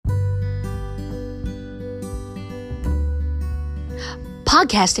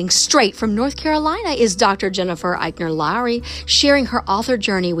Podcasting straight from North Carolina is Dr. Jennifer Eichner Lowry, sharing her author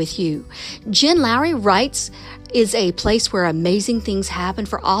journey with you. Jen Lowry Writes is a place where amazing things happen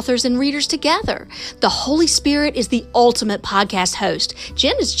for authors and readers together. The Holy Spirit is the ultimate podcast host.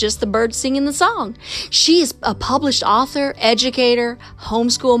 Jen is just the bird singing the song. She is a published author, educator,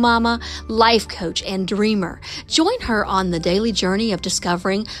 homeschool mama, life coach, and dreamer. Join her on the daily journey of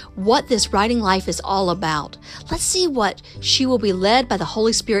discovering what this writing life is all about. Let's see what she will be led by the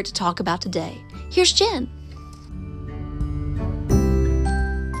Holy Spirit to talk about today. Here's Jen.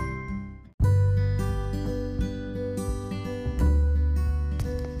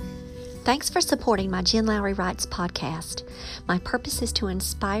 Thanks for supporting my Jen Lowry Writes podcast. My purpose is to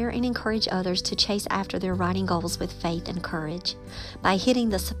inspire and encourage others to chase after their writing goals with faith and courage. By hitting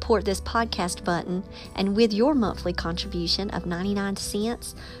the support this podcast button and with your monthly contribution of 99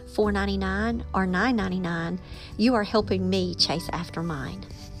 cents, $4.99, or $9.99, you are helping me chase after mine.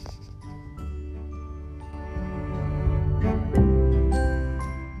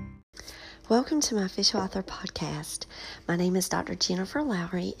 Welcome to my Official Author Podcast. My name is Dr. Jennifer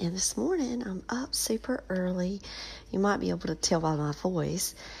Lowry, and this morning I'm up super early. You might be able to tell by my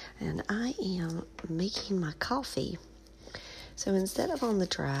voice, and I am making my coffee. So instead of on the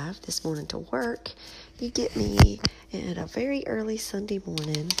drive this morning to work, you get me at a very early Sunday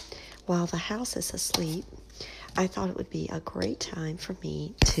morning while the house is asleep. I thought it would be a great time for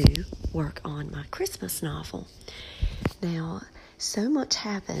me to work on my Christmas novel. Now, so much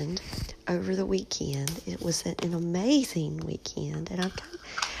happened over the weekend. It was an amazing weekend, and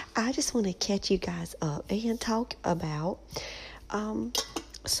I just want to catch you guys up and talk about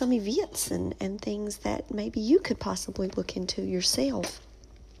some events and things that maybe you could possibly look into yourself.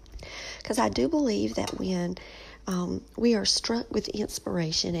 Because I do believe that when we are struck with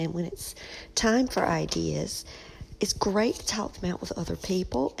inspiration and when it's time for ideas, it's great to talk them out with other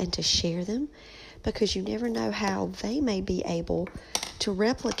people and to share them, because you never know how they may be able to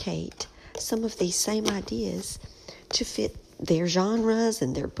replicate some of these same ideas to fit their genres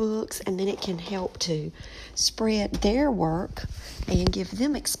and their books, and then it can help to spread their work and give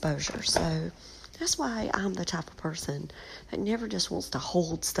them exposure. So that's why I'm the type of person that never just wants to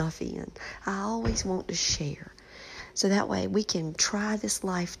hold stuff in. I always want to share. So that way we can try this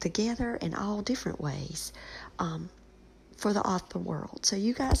life together in all different ways. For the author world. So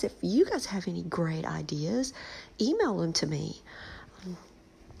you guys, if you guys have any great ideas, email them to me.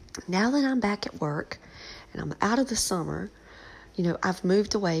 Now that I'm back at work and I'm out of the summer, I've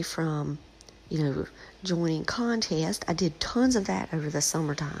moved away from, joining contests. I did tons of that over the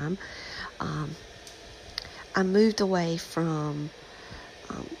summertime. I moved away from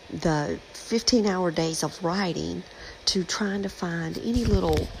the 15-hour days of writing to trying to find any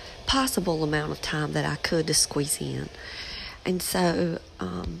little possible amount of time that I could to squeeze in. And so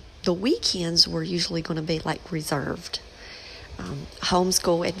the weekends were usually going to be reserved.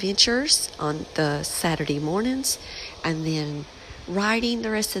 Homeschool adventures on the Saturday mornings, and then writing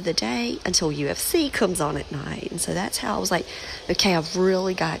the rest of the day until UFC comes on at night. And so that's how I was like, okay, I've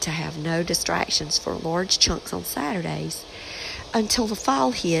really got to have no distractions for large chunks on Saturdays until the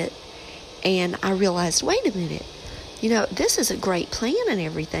fall hit. And I realized, wait a minute, this is a great plan and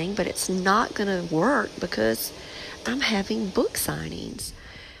everything, but it's not going to work because I'm having book signings.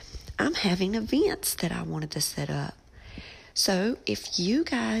 I'm having events that I wanted to set up. So if you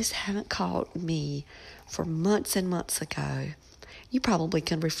guys haven't called me for months and months ago, you probably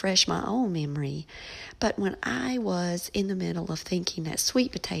can refresh my own memory. But when I was in the middle of thinking that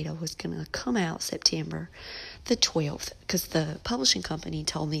Sweet Potato was going to come out September the 12th, because the publishing company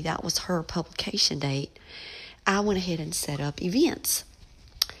told me that was her publication date, I went ahead and set up events.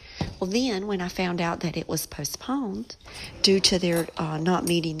 Well, then when I found out that it was postponed due to their not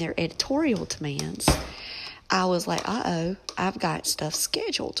meeting their editorial demands, I was like, I've got stuff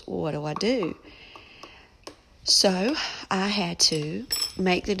scheduled. What do I do? So I had to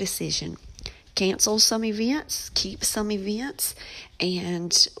make the decision, cancel some events, keep some events,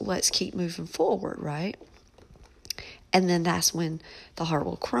 and let's keep moving forward, right? And then that's when the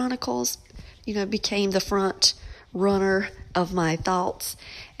Heartwell Chronicles, became the front runner of my thoughts.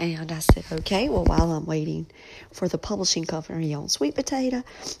 And I said, okay, well, while I'm waiting for the publishing company on Sweet Potato,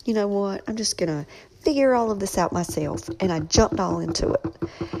 you know what? I'm just going to figure all of this out myself. And I jumped all into it.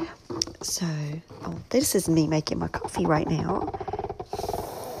 So, this is me making my coffee right now.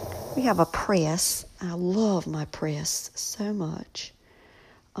 We have a press. I love my press so much.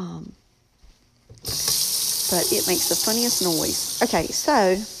 But it makes the funniest noise. Okay,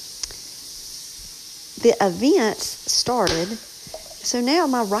 so the events started. So now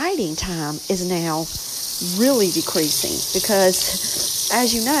my writing time is now really decreasing because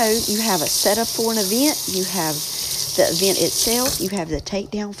as you know, you have a setup for an event, you have the event itself, you have the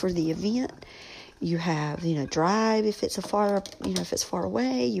takedown for the event, you have, drive if it's far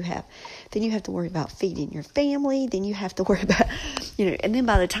away, then you have to worry about feeding your family, then you have to worry about, and then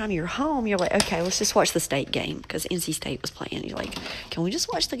by the time you're home, you're like, okay, let's just watch the state game because NC State was playing. You're like, can we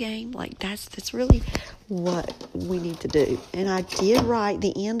just watch the game? Like, that's really what we need to do. And I did write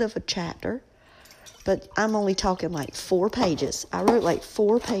the end of a chapter, but I'm only talking like 4 pages. I wrote like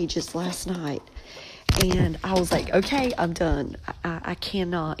 4 pages last night. And I was like, okay, I'm done. I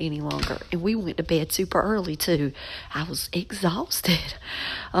cannot any longer. And we went to bed super early, too. I was exhausted.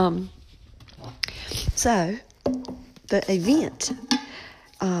 So, the event.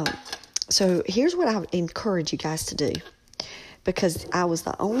 So, here's what I would encourage you guys to do. Because I was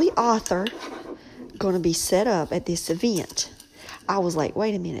the only author going to be set up at this event. I was like,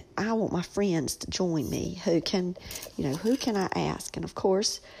 wait a minute. I want my friends to join me. Who can I ask? And, of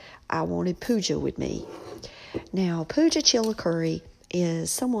course, I wanted Pooja with me. Now, Pooja Chillakuri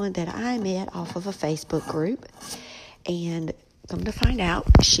is someone that I met off of a Facebook group, and come to find out,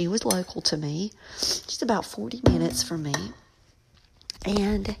 she was local to me, just about 40 minutes from me,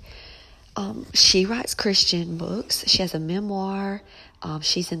 and she writes Christian books. She has a memoir.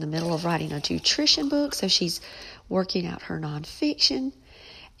 She's in the middle of writing a nutrition book, so she's working out her nonfiction,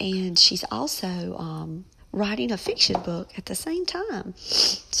 and she's also writing a fiction book at the same time.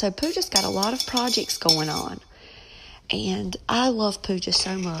 So Pooja's got a lot of projects going on. And I love Pooja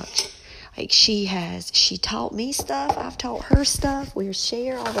so much. Like she taught me stuff. I've taught her stuff. We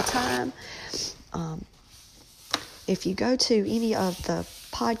share all the time. If you go to any of the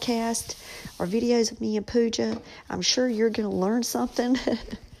podcasts or videos of me and Pooja, I'm sure you're going to learn something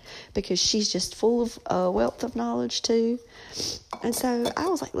because she's just full of a wealth of knowledge too. And so I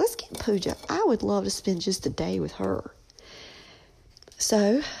was like, let's get Pooja. I would love to spend just a day with her.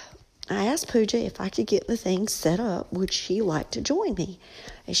 So I asked Pooja if I could get the thing set up. Would she like to join me?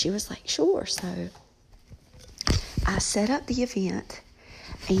 And she was like, sure. So I set up the event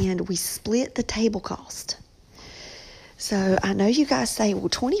and we split the table cost. So I know you guys say, well,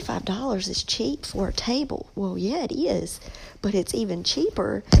 $25 is cheap for a table. Well, yeah, it is. But it's even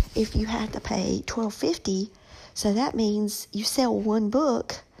cheaper if you had to pay $12.50. So that means you sell one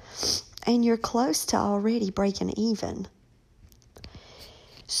book and you're close to already breaking even.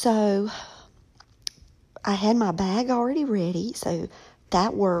 So I had my bag already ready. So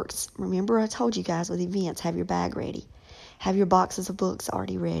that works. Remember I told you guys with events, have your bag ready. Have your boxes of books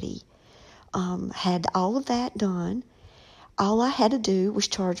already ready. Had all of that done. All I had to do was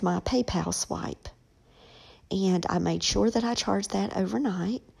charge my PayPal swipe. And I made sure that I charged that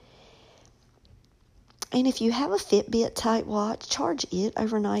overnight. And if you have a Fitbit type watch, charge it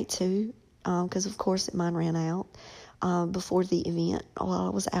overnight too. Because, of course, mine ran out before the event while I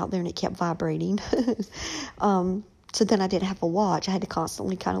was out there and it kept vibrating. So then I didn't have a watch. I had to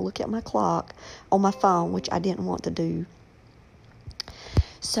constantly kind of look at my clock on my phone, which I didn't want to do.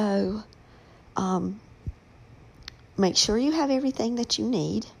 So, make sure you have everything that you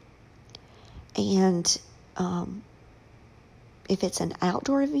need. And if it's an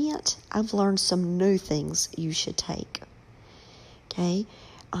outdoor event, I've learned some new things you should take. Okay?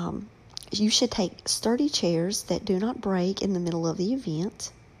 You should take sturdy chairs that do not break in the middle of the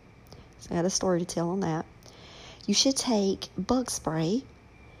event. So I got a story to tell on that. You should take bug spray.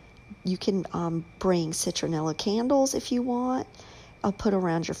 You can bring citronella candles if you want. Put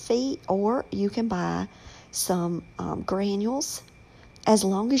around your feet, or you can buy some granules, as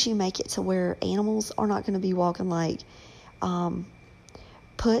long as you make it to where animals are not going to be walking. Like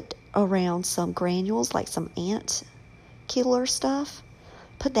put around some granules, like some ant killer stuff.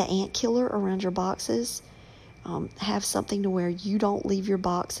 Put the ant killer around your boxes. Have something to where you don't leave your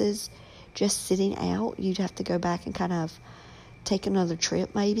boxes just sitting out. You'd have to go back and kind of take another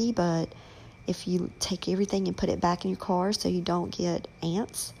trip maybe, but if you take everything and put it back in your car so you don't get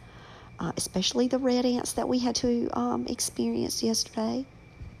ants, especially the red ants that we had to experience yesterday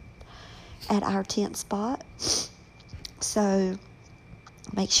at our tent spot. So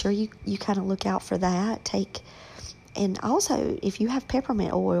make sure you kind of look out for that. And also, if you have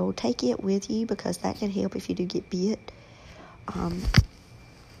peppermint oil, take it with you because that can help if you do get bit. And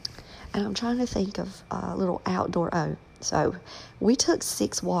I'm trying to think of a little outdoor. So we took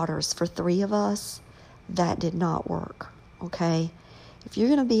 6 waters for 3 of us. That did not work. Okay. If you're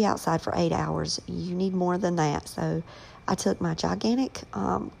going to be outside for 8 hours, you need more than that. So I took my gigantic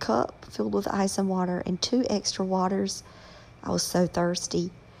cup filled with ice and water and 2 extra waters. I was so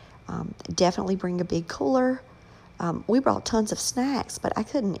thirsty. Definitely bring a big cooler. We brought tons of snacks, but I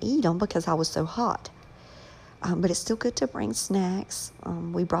couldn't eat them because I was so hot. But it's still good to bring snacks.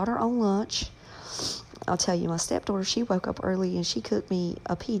 We brought our own lunch. I'll tell you, my stepdaughter, she woke up early and she cooked me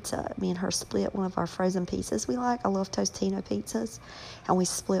a pizza. Me and her split one of our frozen pizzas we like. I love Tostino pizzas. And we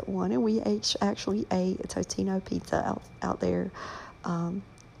split one, and we actually ate a Tostino pizza out there.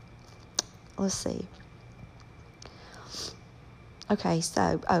 Let's see. Okay,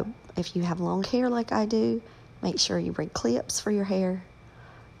 so if you have long hair like I do, make sure you bring clips for your hair,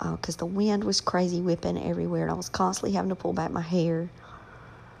 because the wind was crazy whipping everywhere, and I was constantly having to pull back my hair.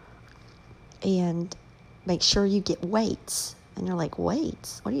 And make sure you get weights. And you're like,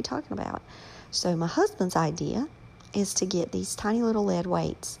 weights? What are you talking about? So my husband's idea is to get these tiny little lead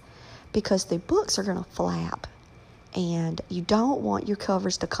weights, because the books are going to flap. And you don't want your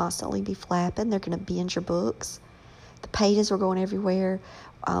covers to constantly be flapping. They're going to bend your books. The pages were going everywhere.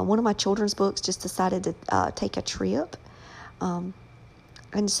 One of my children's books just decided to take a trip. And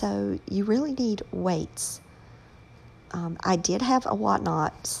so you really need weights. I did have a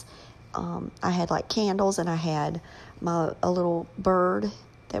whatnots. I had like candles, and I had a little bird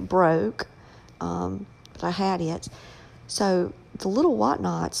that broke. But I had it. So the little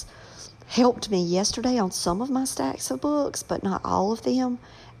whatnots helped me yesterday on some of my stacks of books, but not all of them.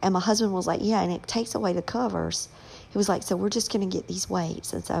 And my husband was like, yeah, and it takes away the covers. He was like, so we're just going to get these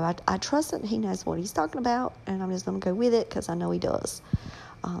weights. And so I trust that he knows what he's talking about, and I'm just going to go with it because I know he does.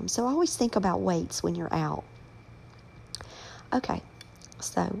 So I always think about weights when you're out. Okay,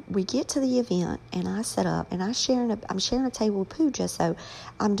 so we get to the event, and I set up, and I'm sharing a table with Pooja, so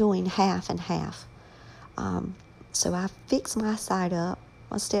I'm doing half and half. So I fixed my side up.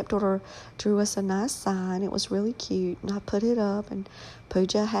 My stepdaughter drew us a nice sign. It was really cute, and I put it up, and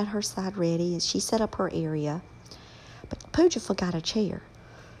Pooja had her side ready, and she set up her area. But Pooja forgot a chair,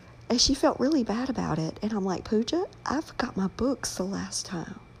 and she felt really bad about it. And I'm like, Pooja, I forgot my books the last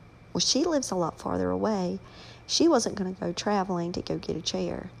time. Well, she lives a lot farther away. She wasn't going to go traveling to go get a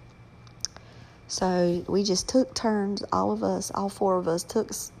chair. So we just took turns, all four of us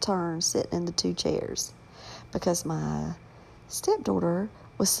took turns sitting in the two chairs, because my stepdaughter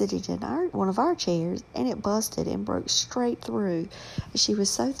was sitting in one of our chairs, and it busted and broke straight through. And she was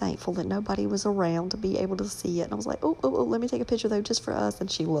so thankful that nobody was around to be able to see it. And I was like, oh, let me take a picture though, just for us.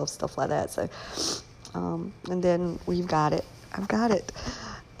 And she loves stuff like that. So, and then I've got it.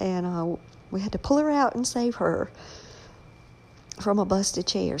 And we had to pull her out and save her from a busted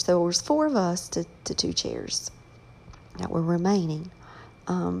chair. So there was four of us to two chairs that were remaining.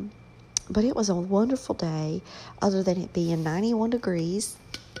 But it was a wonderful day, other than it being 91 degrees,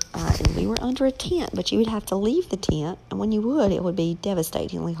 and we were under a tent, but you would have to leave the tent, and when you would, it would be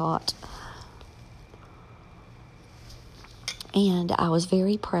devastatingly hot. And I was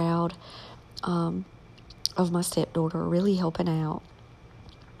very proud of my stepdaughter really helping out.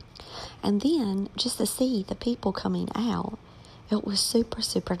 And then, just to see the people coming out, it was super,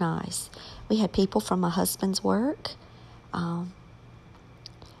 super nice. We had people from my husband's work.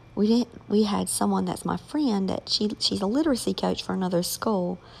 We had someone that's my friend that she's a literacy coach for another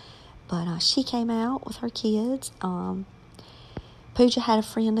school, but she came out with her kids. Pooja had a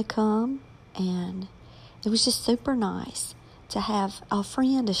friend to come, and it was just super nice to have a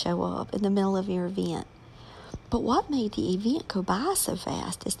friend to show up in the middle of your event. But what made the event go by so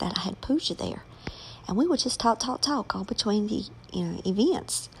fast is that I had Pooja there, and we would just talk all between the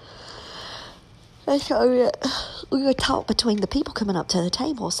events. And so we would talk between the people coming up to the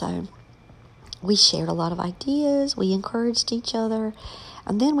table. So we shared a lot of ideas. We encouraged each other.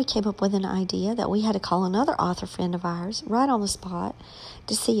 And then we came up with an idea that we had to call another author friend of ours right on the spot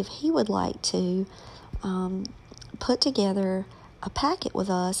to see if he would like to put together a packet with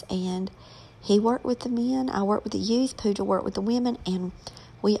us. And he worked with the men, I worked with the youth, Pooja worked with the women, and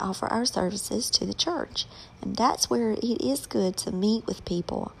we offer our services to the church. And that's where it is good to meet with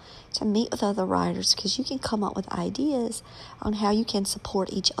people, to meet with other writers, because you can come up with ideas on how you can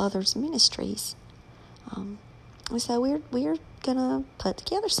support each other's ministries. And so we're going to put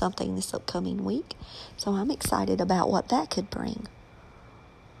together something this upcoming week. So I'm excited about what that could bring.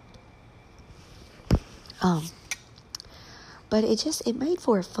 But it made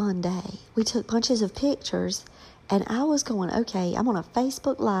for a fun day. We took bunches of pictures, and I was going, okay, I'm on a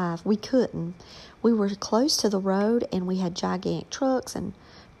Facebook Live. We couldn't. We were close to the road, and we had gigantic trucks and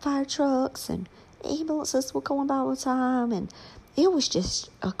fire trucks, and ambulances were going by all the time, and it was just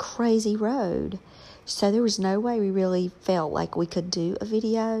a crazy road. So there was no way we really felt like we could do a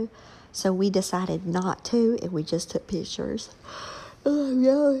video. So we decided not to, and we just took pictures.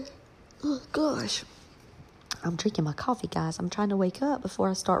 Oh, gosh. I'm drinking my coffee, guys. I'm trying to wake up before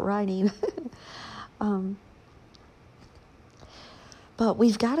I start writing. But But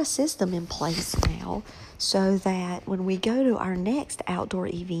we've got a system in place now so that when we go to our next outdoor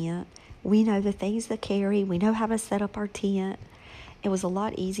event, we know the things to carry. We know how to set up our tent. It was a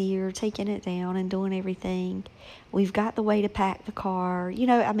lot easier taking it down and doing everything. We've got the way to pack the car.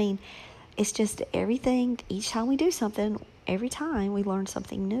 It's just everything. Each time we do something, every time we learn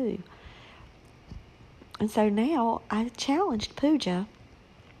something new. And so now I challenged Pooja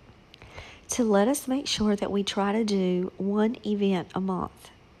to let us make sure that we try to do one event a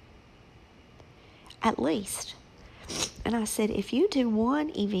month. At least. And I said, if you do one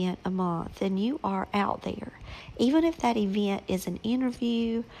event a month, then you are out there. Even if that event is an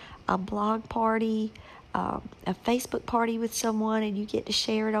interview, a blog party, a Facebook party with someone, and you get to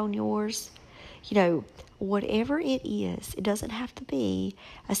share it on yours, whatever it is, it doesn't have to be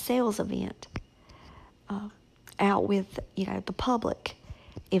a sales event out with, the public.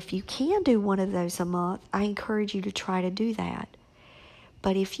 If you can do one of those a month, I encourage you to try to do that.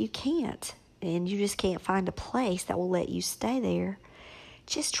 But if you can't, and you just can't find a place that will let you stay there,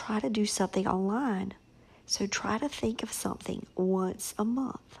 just try to do something online. So try to think of something once a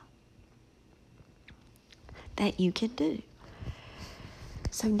month that you can do.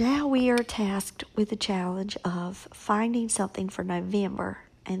 So now we are tasked with the challenge of finding something for November.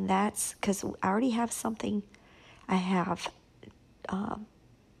 And that's because I already have something. I had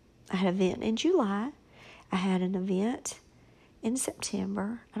an event in July. I had an event in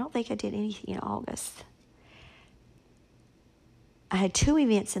September. I don't think I did anything in August. I had 2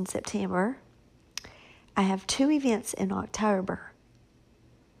 events in September. I have 2 events in October.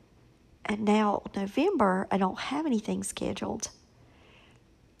 And now November, I don't have anything scheduled.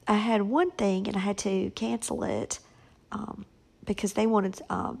 I had one thing and I had to cancel it because they wanted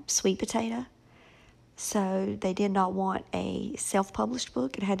sweet potato. So they did not want a self-published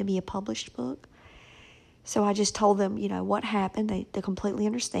book. It had to be a published book. So I just told them, what happened. They completely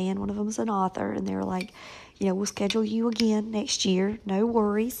understand. One of them is an author, and they were like, we'll schedule you again next year. No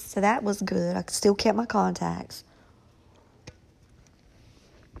worries. So that was good. I still kept my contacts.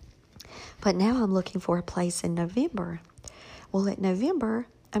 But now I'm looking for a place in November. Well, in November,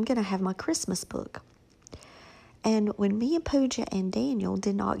 I'm going to have my Christmas book. And when me and Pooja and Daniel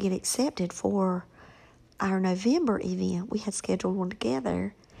did not get accepted for our November event, we had scheduled one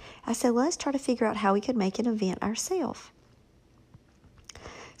together. I said, let's try to figure out how we could make an event ourselves.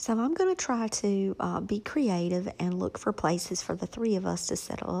 So I'm going to try to be creative and look for places for the 3 of us to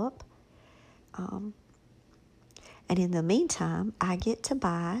set up. And in the meantime, I get to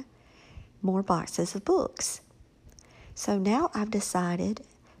buy more boxes of books. So now I've decided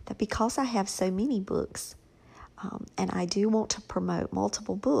that because I have so many books, and I do want to promote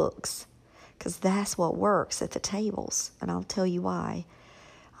multiple books, because that's what works at the tables, and I'll tell you why.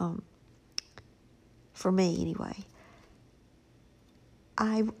 For me, anyway.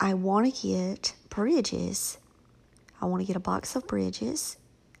 I want to get Bridges. I want to get a box of Bridges.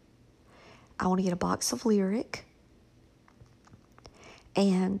 I want to get a box of Lyric.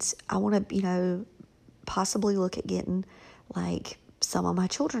 And I want to, possibly look at getting, some of my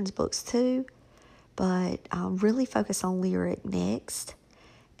children's books, too. But I'll really focus on Lyric next.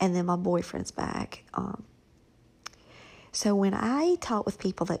 And then my boyfriend's back. So when I talk with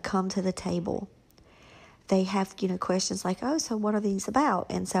people that come to the table, they have, questions like, so what are these about?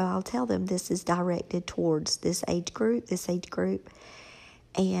 And so I'll tell them this is directed towards this age group.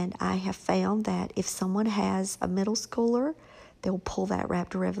 And I have found that if someone has a middle schooler, they'll pull that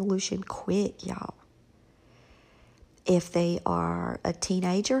Raptor Revolution quick, y'all. If they are a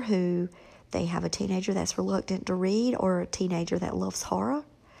teenager they have a teenager that's reluctant to read or a teenager that loves horror,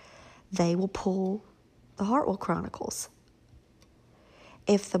 they will pull the Hartwell Chronicles.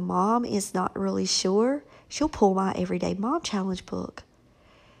 If the mom is not really sure, she'll pull my Everyday Mom Challenge book.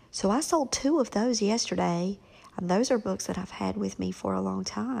 So I sold 2 of those yesterday, and those are books that I've had with me for a long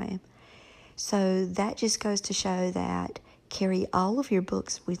time. So that just goes to show that carry all of your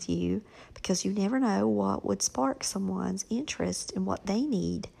books with you, because you never know what would spark someone's interest in what they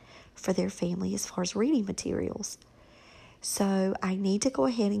need for their family as far as reading materials. So I need to go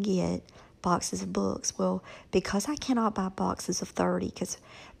ahead and get boxes of books. Well, because I cannot buy boxes of 30, because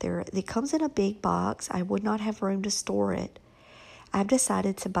it comes in a big box, I would not have room to store it. I've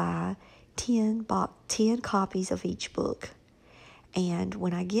decided to buy 10 copies of each book. And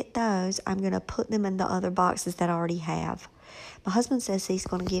when I get those, I'm going to put them in the other boxes that I already have. My husband says he's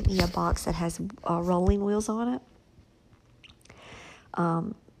going to get me a box that has rolling wheels on it.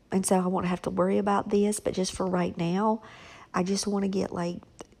 And so I won't have to worry about this, but just for right now, I just want to get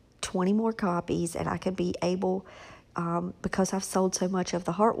 20 more copies, and I could be able, because I've sold so much of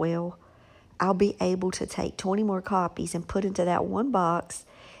the Hartwell, I'll be able to take 20 more copies and put into that one box,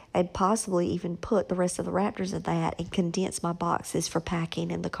 and possibly even put the rest of the Raptors in that and condense my boxes for packing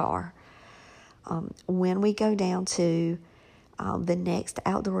in the car. When we go down to the next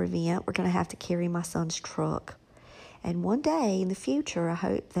outdoor event, we're going to have to carry my son's truck. And one day in the future, I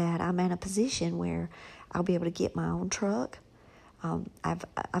hope that I'm in a position where I'll be able to get my own truck.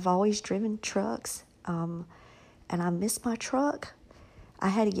 I've always driven trucks, and I miss my truck. I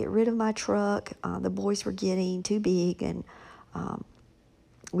had to get rid of my truck. The boys were getting too big, and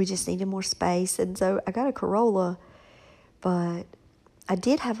we just needed more space. And so I got a Corolla, but I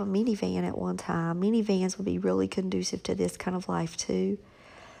did have a minivan at one time. Minivans would be really conducive to this kind of life too.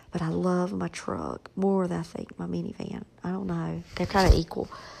 But I love my truck more than I think my minivan. I don't know. They're kind of equal.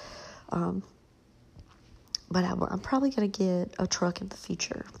 But I'm probably going to get a truck in the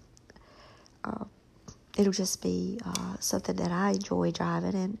future. It'll just be something that I enjoy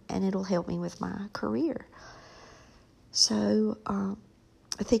driving, and it'll help me with my career. So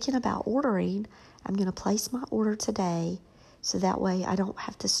thinking about ordering, I'm going to place my order today, so that way I don't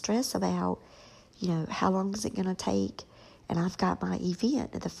have to stress about, how long is it going to take. And I've got my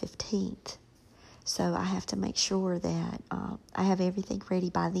event at the 15th. So I have to make sure that I have everything ready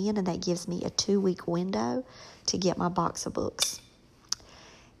by then, and that gives me a 2-week window to get my box of books.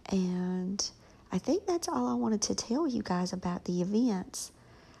 And I think that's all I wanted to tell you guys about the events,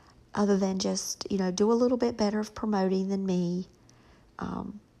 other than just, do a little bit better of promoting than me.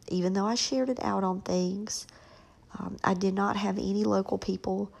 Even though I shared it out on things, I did not have any local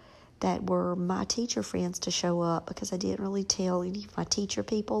people that were my teacher friends to show up, because I didn't really tell any of my teacher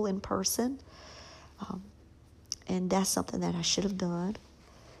people in person. And that's something that I should have done.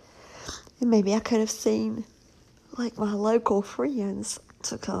 And maybe I could have seen, my local friends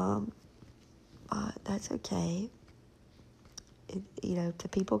to come. But that's okay. The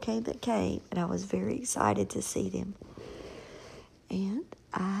people came that came, and I was very excited to see them. And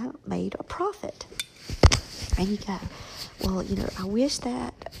I made a profit. There you go. Well, I wish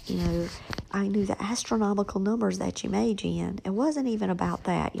that, I knew the astronomical numbers that you made, Jen. It wasn't even about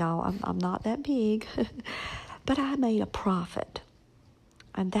that, y'all. I'm not that big. But I made a profit.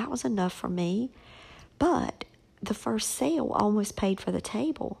 And that was enough for me. But the first sale almost paid for the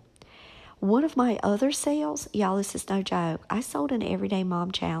table. One of my other sales, y'all, this is no joke. I sold an Everyday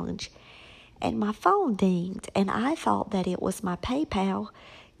Mom Challenge. And my phone dinged. And I thought that it was my PayPal,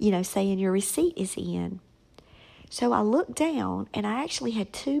 saying your receipt is in. So I looked down, and I actually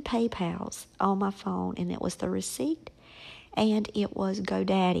had 2 PayPals on my phone, and it was the receipt and it was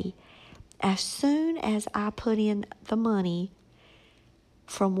GoDaddy. As soon as I put in the money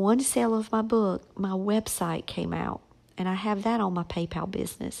from one sale of my book, my website came out, and I have that on my PayPal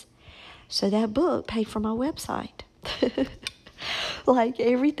business. So that book paid for my website.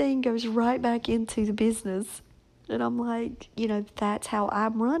 Everything goes right back into the business. And I'm like, that's how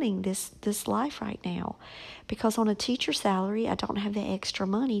I'm running this life right now. Because on a teacher salary, I don't have the extra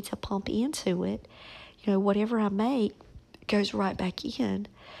money to pump into it. Whatever I make goes right back in.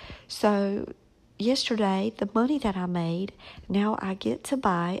 So yesterday, the money that I made, now I get to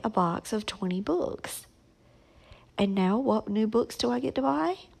buy a box of 20 books. And now what new books do I get to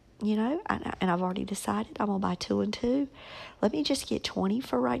buy? And I've already decided I'm going to buy 2 and 2. Let me just get 20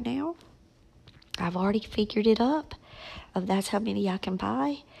 for right now. I've already figured it up. That's how many I can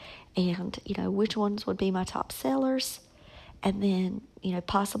buy. And, which ones would be my top sellers. And then,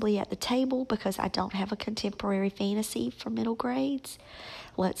 possibly at the table, because I don't have a contemporary fantasy for middle grades,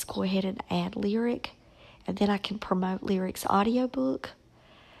 let's go ahead and add Lyric. And then I can promote Lyric's audiobook.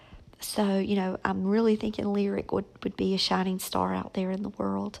 So, I'm really thinking Lyric would be a shining star out there in the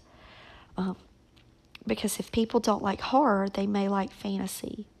world. Because if people don't like horror, they may like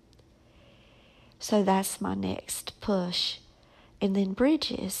fantasy. So that's my next push. And then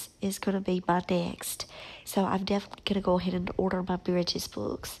Bridges is going to be my next. So I'm definitely going to go ahead and order my Bridges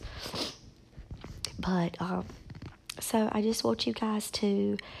books. But, so I just want you guys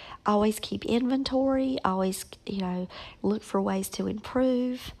to always keep inventory. Always, look for ways to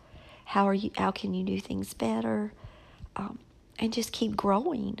improve. How can you do things better? And just keep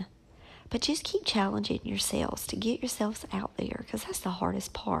growing. But just keep challenging yourselves to get yourselves out there, because that's the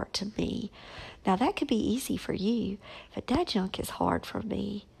hardest part to me. Now, that could be easy for you, but that junk is hard for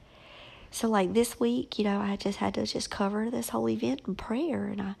me. So, this week, I just had to cover this whole event in prayer,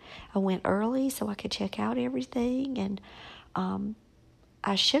 and I went early so I could check out everything, and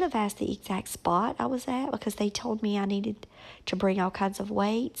I should have asked the exact spot I was at, because they told me I needed to bring all kinds of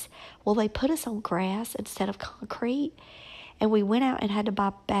weights. Well, they put us on grass instead of concrete. And we went out and had to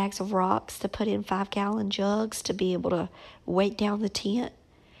buy bags of rocks to put in 5-gallon jugs to be able to weight down the tent.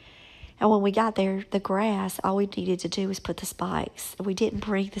 And when we got there, the grass, all we needed to do was put the spikes. We didn't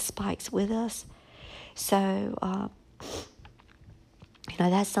bring the spikes with us. So,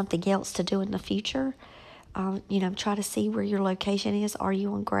 that's something else to do in the future. Try to see where your location is. Are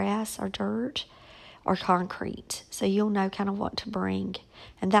you on grass or dirt or concrete? So you'll know kind of what to bring.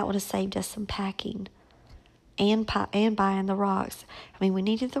 And that would have saved us some packing and buying the rocks. I mean, we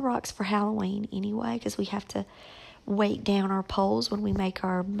needed the rocks for Halloween anyway, because we have to weight down our poles when we make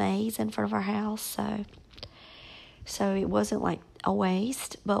our maze in front of our house. So it wasn't like a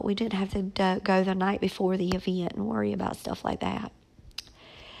waste, but we didn't have to go the night before the event and worry about stuff like that.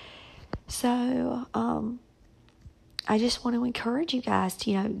 So I just want to encourage you guys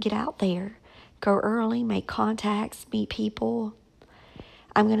to, get out there, go early, make contacts, meet people.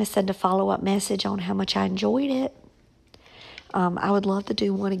 I'm going to send a follow-up message on how much I enjoyed it. I would love to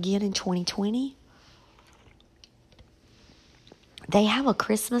do one again in 2020. They have a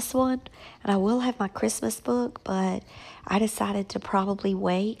Christmas one, and I will have my Christmas book, but I decided to probably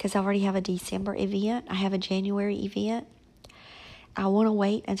wait because I already have a December event. I have a January event. I want to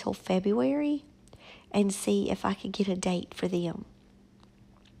wait until February and see if I could get a date for them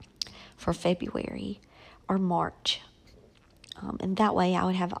for February or March. And that way I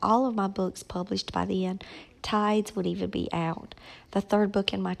would have all of my books published by then. Tides would even be out, the third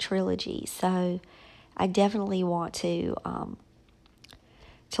book in my trilogy. So I definitely want to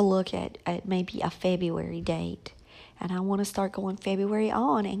look at maybe a February date. And I want to start going February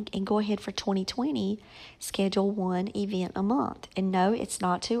on and go ahead for 2020, schedule one event a month. And no, it's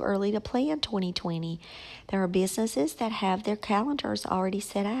not too early to plan 2020. There are businesses that have their calendars already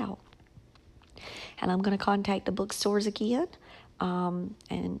set out. And I'm going to contact the bookstores again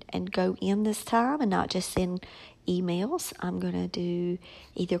and go in this time and not just send emails. I'm going to do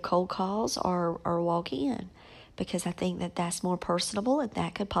either cold calls or walk in, because I think that that's more personable and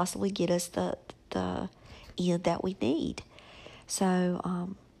that could possibly get us the end that we need.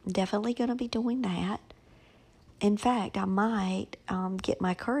 So definitely going to be doing that. In fact, I might get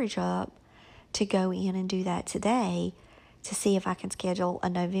my courage up to go in and do that today to see if I can schedule a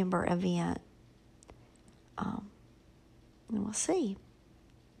November event. And we'll see.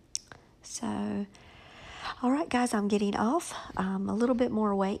 So, all right, guys, I'm getting off. I'm a little bit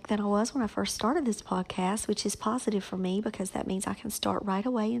more awake than I was when I first started this podcast, which is positive for me because that means I can start right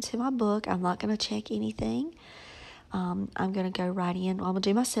away into my book. I'm not going to check anything. I'm going to go right in. I'm going to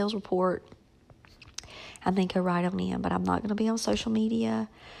do my sales report and then go right on in, but I'm not going to be on social media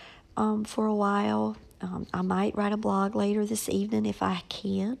for a while. I might write a blog later this evening if I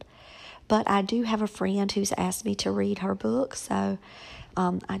can, but I do have a friend who's asked me to read her book, so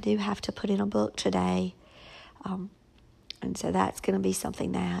I do have to put in a book today. And so that's going to be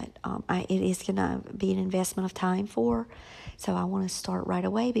something that it is going to be an investment of time for. So I want to start right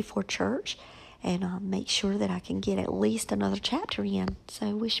away before church and make sure that I can get at least another chapter in.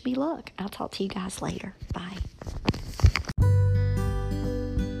 So wish me luck. I'll talk to you guys later. Bye.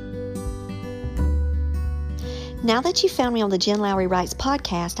 Now that you've found me on the Jen Lowry Writes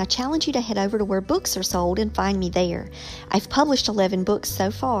podcast, I challenge you to head over to where books are sold and find me there. I've published 11 books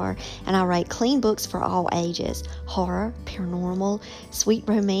so far, and I write clean books for all ages. Horror, paranormal, sweet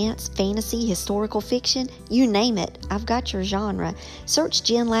romance, fantasy, historical fiction, you name it. I've got your genre. Search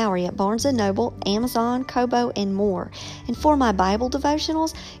Jen Lowry at Barnes & Noble, Amazon, Kobo, and more. And for my Bible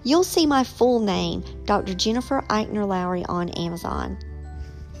devotionals, you'll see my full name, Dr. Jennifer Eichner Lowry, on Amazon.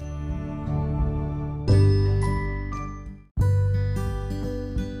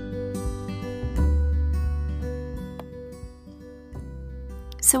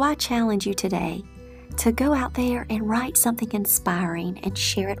 So I challenge you today to go out there and write something inspiring and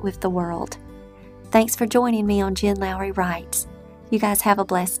share it with the world. Thanks for joining me on Jen Lowry Writes. You guys have a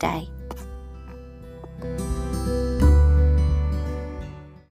blessed day.